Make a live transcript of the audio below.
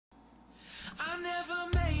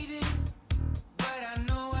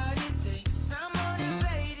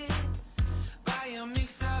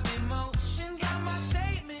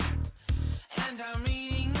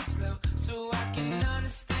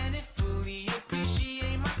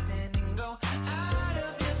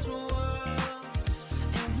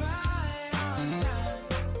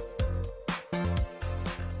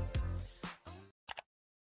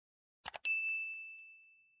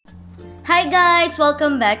Hi guys!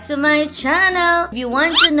 Welcome back to my channel! If you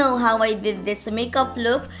want to know how I did this makeup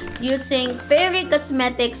look using Fairy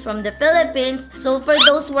Cosmetics from the Philippines, so for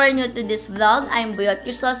those who are new to this vlog, I'm Buyot,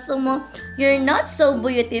 your susumo, your not so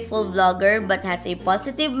beautiful vlogger but has a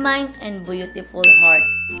positive mind and beautiful heart.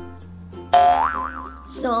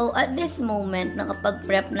 So, at this moment,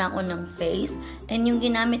 nakapag-prep na ako ng face and yung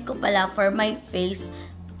ginamit ko pala for my face,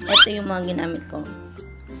 ito yung mga ginamit ko.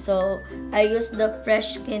 So, I use the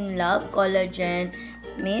Fresh Skin Love Collagen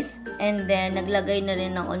Mist and then naglagay na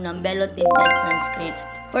rin ako ng Bello Tinted Sunscreen.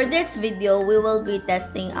 For this video, we will be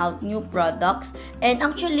testing out new products and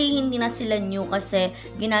actually hindi na sila new kasi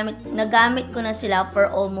nagamit ko na sila for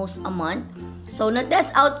almost a month. So,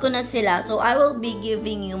 na-test out ko na sila. So, I will be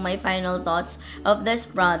giving you my final thoughts of these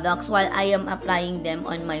products while I am applying them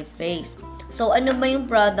on my face. So, ano ba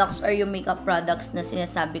yung products or yung makeup products na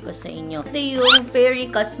sinasabi ko sa inyo? Ito yung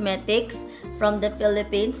Fairy Cosmetics from the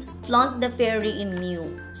Philippines. Flaunt the Fairy in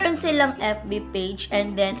You. Meron silang FB page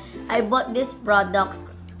and then I bought these products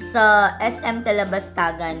sa SM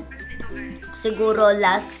Talabastagan. Siguro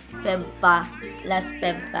last Feb pa.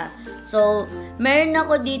 So, meron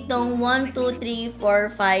ako ditong 1, 2, 3,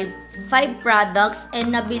 4, 5 products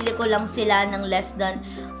and nabili ko lang sila ng less than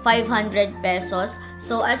 500 pesos.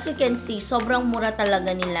 So, as you can see, sobrang mura talaga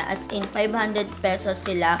nila. As in, 500 pesos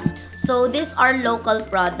sila. So, these are local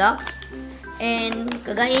products. And,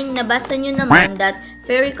 kagaya nabasa nyo naman that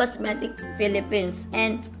Fairy Cosmetic Philippines.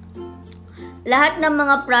 And, lahat ng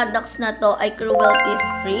mga products na to ay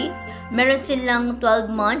cruelty-free. Meron silang 12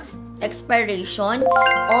 months expiration,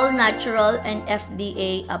 all natural and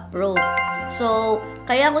FDA approved. So,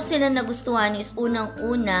 kaya ko sila nagustuhan is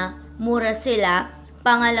unang-una, mura sila.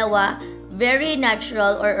 Pangalawa, very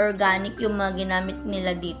natural or organic yung mga ginamit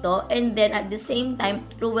nila dito. And then, at the same time,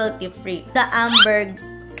 cruelty-free. The Amber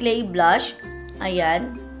Clay Blush.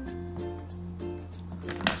 Ayan.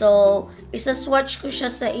 So, isa-swatch ko siya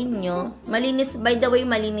sa inyo. Malinis, by the way,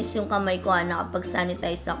 malinis yung kamay ko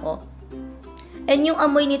nakapag-sanitize ako. And yung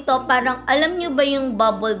amoy nito, parang, alam nyo ba yung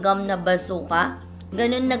bubble gum na bazooka?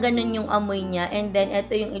 Ganun na ganun yung amoy niya. And then,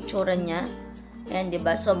 ito yung itsura niya. Ayan,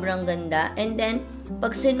 diba? Sobrang ganda. And then,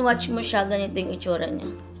 pag sinwatch mo siya, ganito yung itsura niya.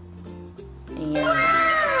 Ayan.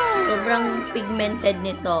 Sobrang pigmented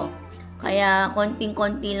nito. Kaya,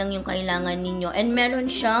 konting-konti lang yung kailangan ninyo. And meron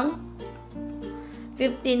siyang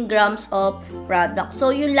 15 grams of product. So,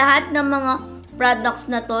 yung lahat ng mga products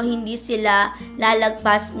na to, hindi sila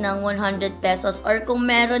lalagpas ng 100 pesos. Or kung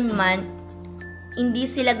meron man, hindi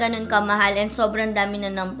sila ganun kamahal. And sobrang dami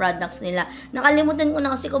na ng products nila. Nakalimutan ko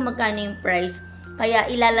na kasi kung magkano yung price. Kaya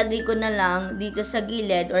ilalagay ko na lang dito sa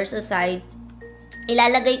gilid or sa side.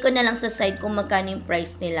 Ilalagay ko na lang sa side kung magkano yung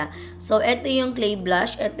price nila. So, ito yung clay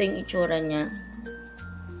blush. Ito yung itsura niya.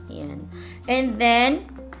 Ayan. And then,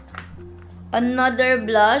 another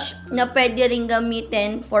blush na pwede rin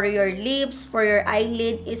gamitin for your lips, for your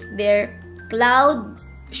eyelid is their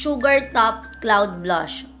Sugar Top Cloud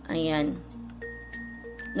Blush. Ayan.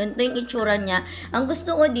 Ganito yung itsura niya. Ang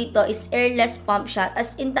gusto ko dito is airless pump shot.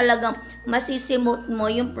 As in talagang masisimot mo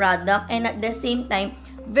yung product and at the same time,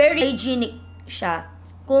 very hygienic siya.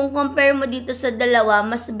 Kung compare mo dito sa dalawa,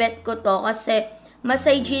 mas bet ko to kasi mas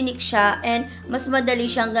hygienic siya and mas madali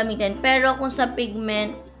siyang gamitin. Pero kung sa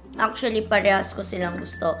pigment, actually parehas ko silang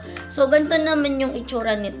gusto. So, ganito naman yung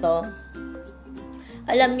itsura nito.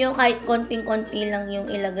 Alam nyo, kahit konting-konti lang yung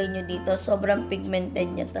ilagay nyo dito, sobrang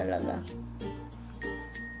pigmented niya talaga.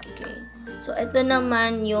 Okay. So, ito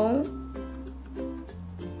naman yung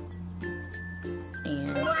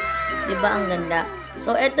ayan. Diba ang ganda?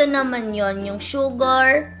 So, ito naman yon yung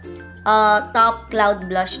Sugar Top Cloud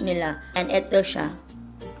Blush nila. And ito siya.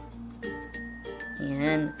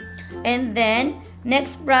 Ayan. And then,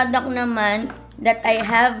 next product naman that I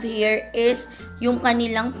have here is yung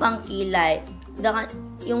kanilang pangkilay.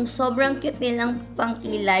 Yung sobrang cute nilang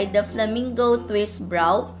pangkilay, the Flamingo Twist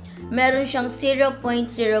Brow. Meron siyang 0.0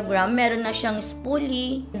 gram. Meron na siyang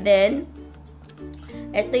spoolie. Then,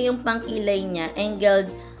 ito yung pangkilay niya. Angled,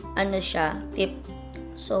 siya, tip.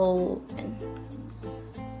 So,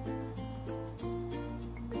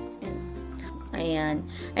 ayan.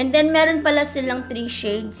 And then, meron pala silang 3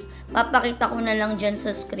 shades. Papakita ko na lang dyan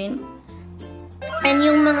sa screen. And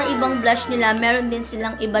yung mga ibang blush nila, meron din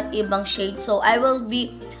silang iba't ibang shade. So, I will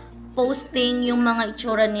be posting yung mga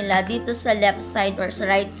itsura nila dito sa left side or sa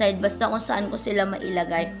right side. Basta kung saan ko sila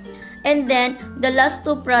mailagay. And then, the last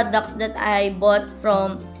 2 products that I bought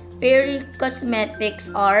from Fairy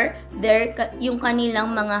Cosmetics are yung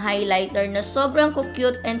kanilang mga highlighter na sobrang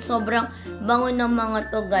cute and sobrang bango ng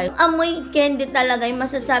mga to, guys. Amoy candy talaga, yung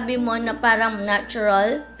masasabi mo na parang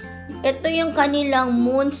natural. Ito yung kanilang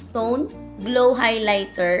Moonstone Glow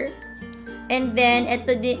Highlighter. And then,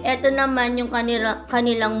 ito naman yung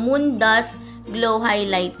kanilang Moon Dust Glow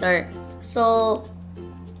Highlighter. So,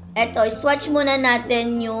 ito, swatch muna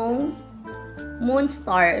natin yung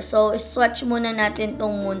Moonstar. So, swatch muna natin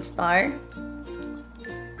tong Moonstar.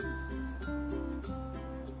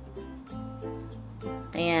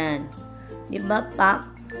 Ayan. Diba,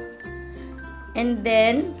 pak? And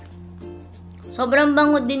then, sobrang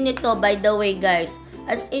bango din nito, by the way, guys.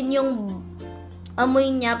 As in, yung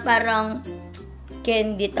amoy niya parang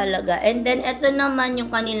candy talaga. And then, ito naman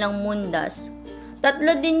yung kanilang Moon Dust.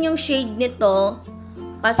 Tatlo din yung shade nito.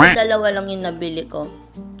 Kasi dalawa lang yung nabili ko.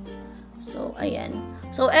 So, ayan.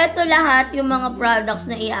 So, eto lahat yung mga products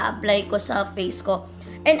na i-apply ko sa face ko.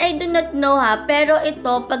 And I do not know ha, pero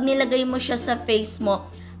ito, pag nilagay mo siya sa face mo,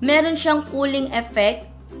 meron siyang cooling effect.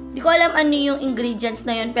 Di ko alam ano yung ingredients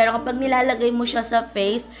na yun, pero kapag nilalagay mo siya sa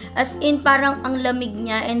face, as in parang ang lamig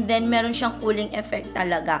niya, and then meron siyang cooling effect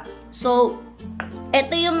talaga. So,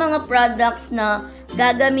 ito yung mga products na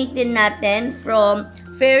gagamitin natin from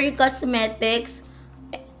Fairy Cosmetics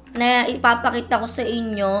na ipapakita ko sa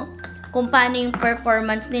inyo kung paano yung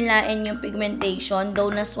performance nila and yung pigmentation.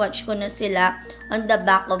 Though na-swatch ko na sila on the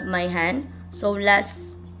back of my hand. So,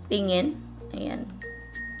 last tingin. Ayan.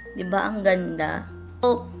 Diba? Ang ganda.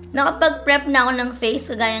 So, nakapag-prep na ako ng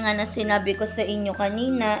face, kagaya nga na sinabi ko sa inyo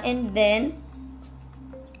kanina. And then,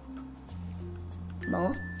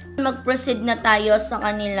 mag-proceed na tayo sa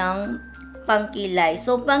kanilang pangkilay.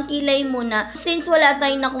 So, pangkilay muna. Since wala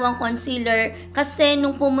tayong nakuwang concealer, kasi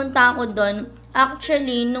nung pumunta ako doon,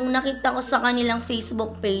 actually, nung nakita ko sa kanilang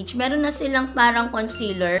Facebook page, meron na silang parang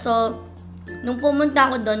concealer. So, nung pumunta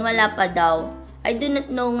ako doon, wala pa daw. I do not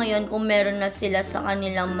know ngayon kung meron na sila sa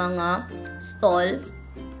kanilang mga stall.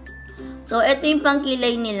 So, ito yung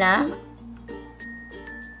pangkilay nila.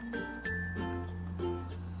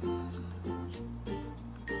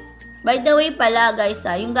 By the way pala guys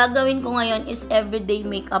yung gagawin ko ngayon is everyday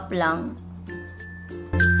makeup lang.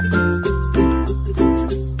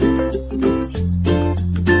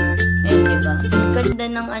 Ayan, diba? Ang ganda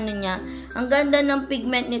ng ano niya. Ang ganda ng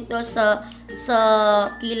pigment nito sa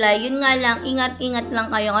kilay. Yun nga lang, ingat-ingat lang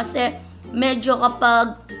kayo kasi medyo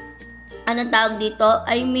kapag ano tawag dito,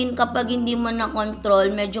 I mean kapag hindi mo na control,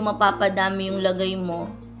 medyo mapapadami yung lagay mo.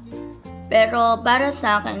 Pero para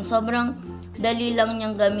sa akin, sobrang dali lang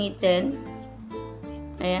niyang gamitin.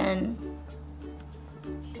 Ayan.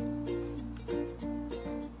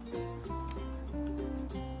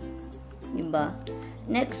 Diba?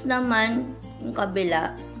 Next naman, yung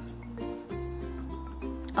kabila.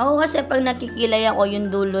 Ako kasi pag nakikilay ako,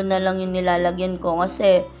 yung dulo na lang yung nilalagyan ko.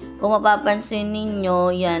 Kasi, kung mapapansin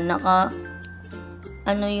ninyo, yan,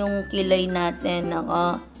 ano yung kilay natin,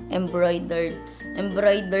 embroidered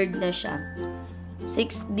na siya.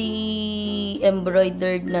 6D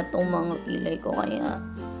embroidered na tong mga kilay ko. Kaya,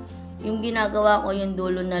 yung ginagawa ko, yung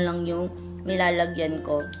dulo na lang yung nilalagyan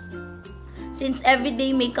ko. Since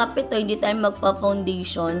everyday makeup ito, hindi tayo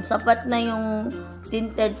magpa-foundation, sapat na yung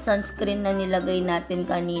tinted sunscreen na nilagay natin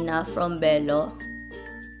kanina from Bello.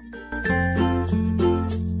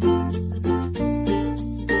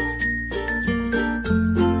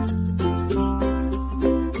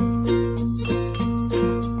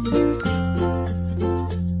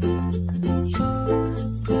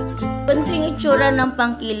 Itsura ng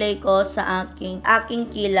pangkilay ko sa aking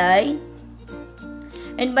kilay.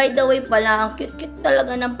 And by the way pala, ang cute-cute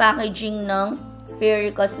talaga ng packaging ng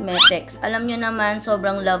Fairy Cosmetics. Alam nyo naman,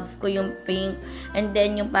 sobrang love ko yung pink. And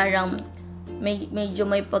then yung parang medyo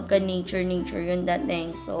may pagka-nature yung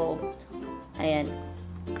dating. So, ayan.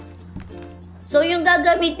 So, yung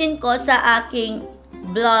gagamitin ko sa aking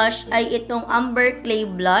blush ay itong Amber Clay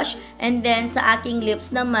Blush. And then sa aking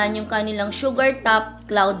lips naman, yung kanilang Sugar Top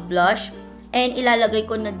Cloud Blush. And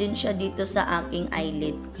ilalagay ko na din siya dito sa aking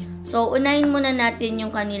eyelid. So, unahin muna natin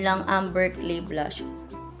yung kanilang Amber Clay Blush.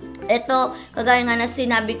 Ito, kagaya nga na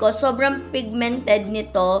sinabi ko, sobrang pigmented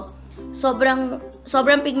nito. Sobrang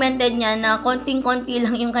pigmented niya na konting-konti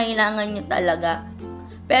lang yung kailangan niya talaga.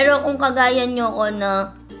 Pero kung kagaya nyo ko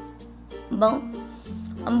na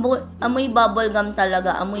amoy bubblegum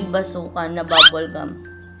talaga, amoy basukan na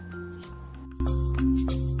bubblegum.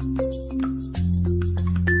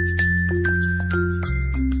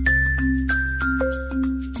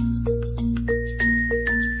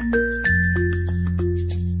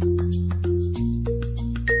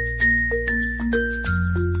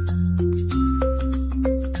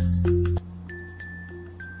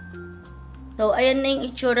 So, ayan na yung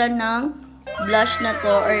itsura ng blush na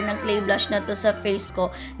to or ng clay blush na to sa face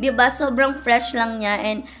ko. 'Di ba? Sobrang fresh lang niya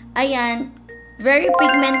and ayan, very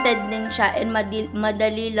pigmented din siya and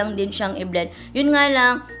madali lang din siyang i-blend. Yun nga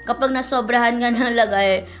lang, kapag nasobrahan nga ng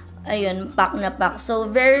lagay, ayun, pak na pak. So,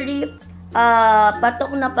 very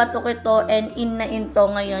patok na patok ito and in na into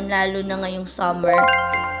ngayon, lalo na ngayong summer.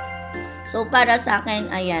 So, para sa akin,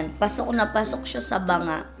 ayan, pasok na pasok siya sa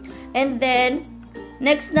banga. And then,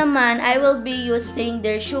 next naman, I will be using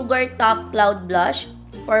their Sugar Top Cloud Blush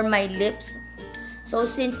for my lips. So,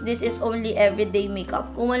 since this is only everyday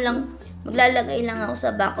makeup, kung walang, maglalagay lang ako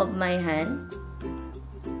sa back of my hand.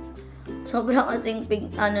 Sobrang kasing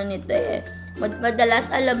pink, nito eh. Madalas,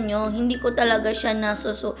 alam nyo, hindi ko talaga siya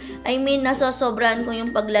nasosobrahan ko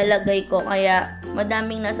yung paglalagay ko, kaya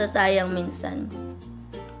madaming nasasayang minsan.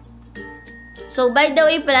 So, by the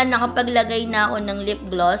way pala, nakapaglagay na ako ng lip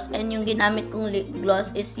gloss, and yung ginamit kong lip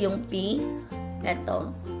gloss is yung P.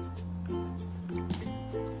 Eto.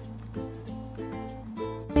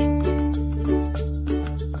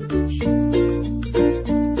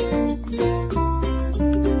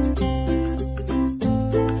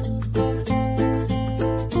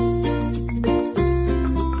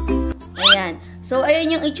 So,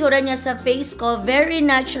 ayun yung itsura niya sa face ko. Very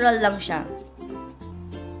natural lang siya.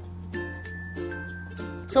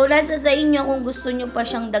 So, nasa sa inyo kung gusto nyo pa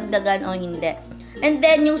siyang dagdagan o hindi. And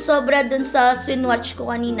then, yung sobra dun sa swatch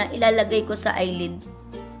ko kanina, ilalagay ko sa eyelid.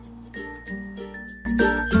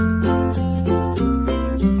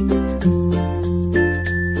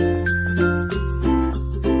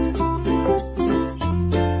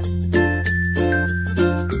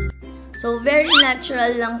 So, very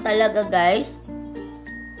natural lang talaga, guys.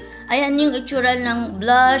 Ayan yung itsura ng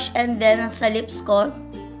blush and then sa lips ko.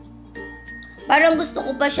 Parang gusto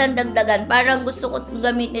ko pa siyang dagdagan. Parang gusto ko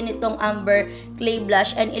gamitin itong Amber Clay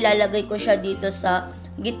Blush and ilalagay ko siya dito sa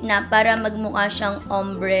gitna para magmukha siyang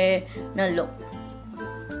ombre na look.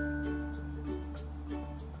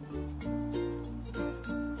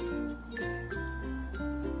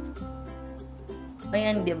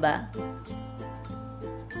 Ayan, diba?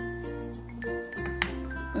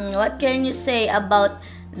 What can you say about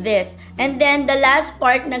this? And then, the last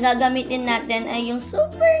part na gagamitin natin ay yung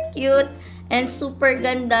super cute and super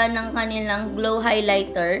ganda ng kanilang glow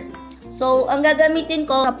highlighter. So, ang gagamitin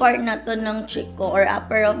ko sa part na to ng cheek ko or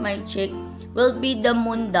upper of my cheek will be the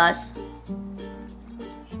Moon Dust.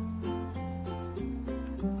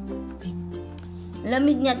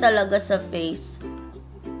 Lamig niya talaga sa face.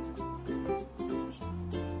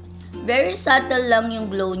 Very subtle lang yung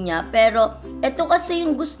glow niya, pero ito kasi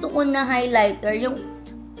yung gusto ko na highlighter, yung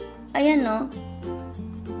ayan, no?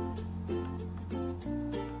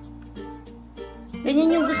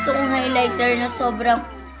 Ganyan yung gusto kong highlighter na sobrang,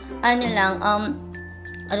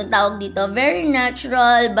 ano tawag dito? Very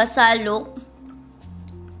natural, basa look.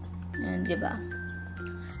 Ayan, diba?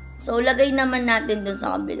 So, lagay naman natin dun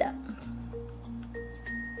sa kabila.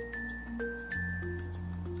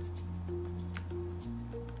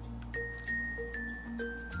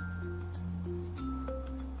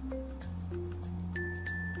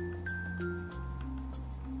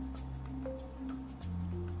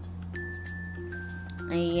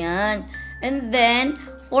 Ayan. And then,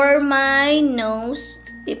 for my nose,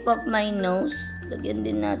 tip of my nose, lagyan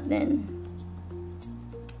din natin.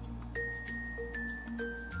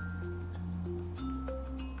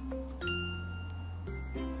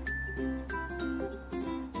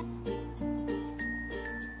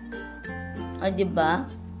 Diba?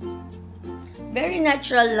 Very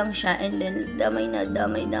natural lang siya. And then, damay na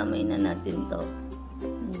natin to.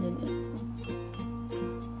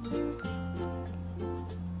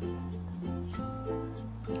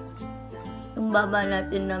 Yung baba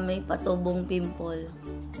natin na may patubong pimple.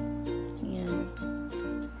 Yan.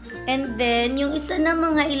 And then, yung isa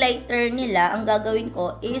namang highlighter nila, ang gagawin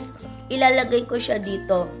ko is, ilalagay ko siya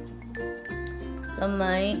dito. Sa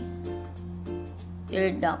may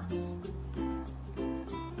tear ducts.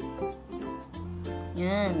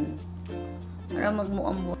 Yan. Para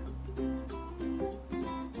magmuambo.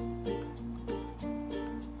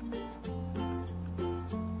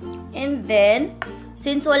 And then,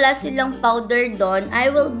 since wala silang powder doon, I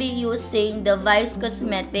will be using the Vice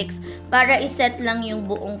Cosmetics para iset lang yung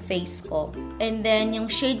buong face ko. And then, yung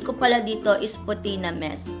shade ko pala dito is Puti na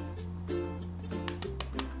Mess.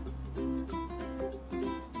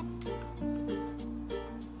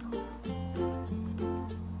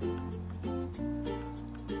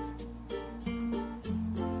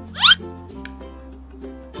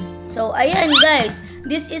 So, ayan guys.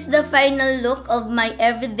 This is the final look of my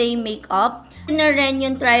everyday makeup. Na rin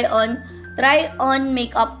yung try on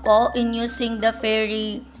makeup ko in using the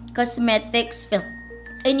Fairy Cosmetics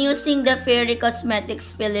and using the Fairy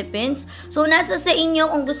Cosmetics Philippines. So, nasa sa inyo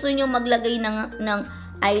kung gusto nyo maglagay ng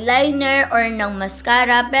eyeliner or ng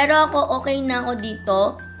mascara. Pero ako, okay na ako dito.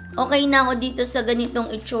 Okay na ako dito sa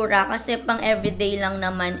ganitong itsura kasi pang everyday lang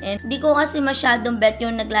naman. And di ko kasi masyadong bet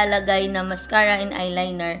yung naglalagay na mascara and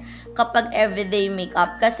eyeliner kapag everyday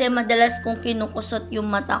makeup. Kasi madalas kong kinukusot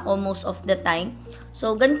yung mata ko most of the time.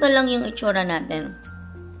 So, ganito lang yung itsura natin.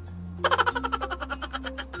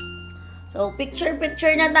 So, picture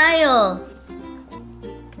na tayo.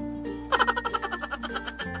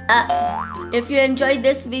 If you enjoyed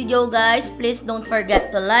this video, guys, please don't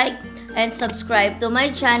forget to like and subscribe to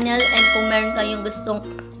my channel. And kung meron kayong gustong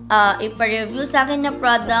ipa-review sa akin na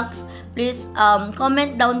products, please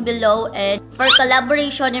comment down below. And for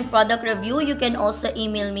collaboration and product review, you can also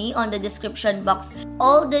email me on the description box.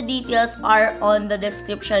 All the details are on the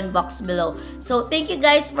description box below. So, thank you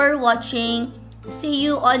guys for watching. See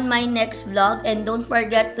you on my next vlog. And don't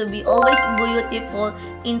forget to be always beautiful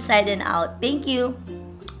inside and out. Thank you.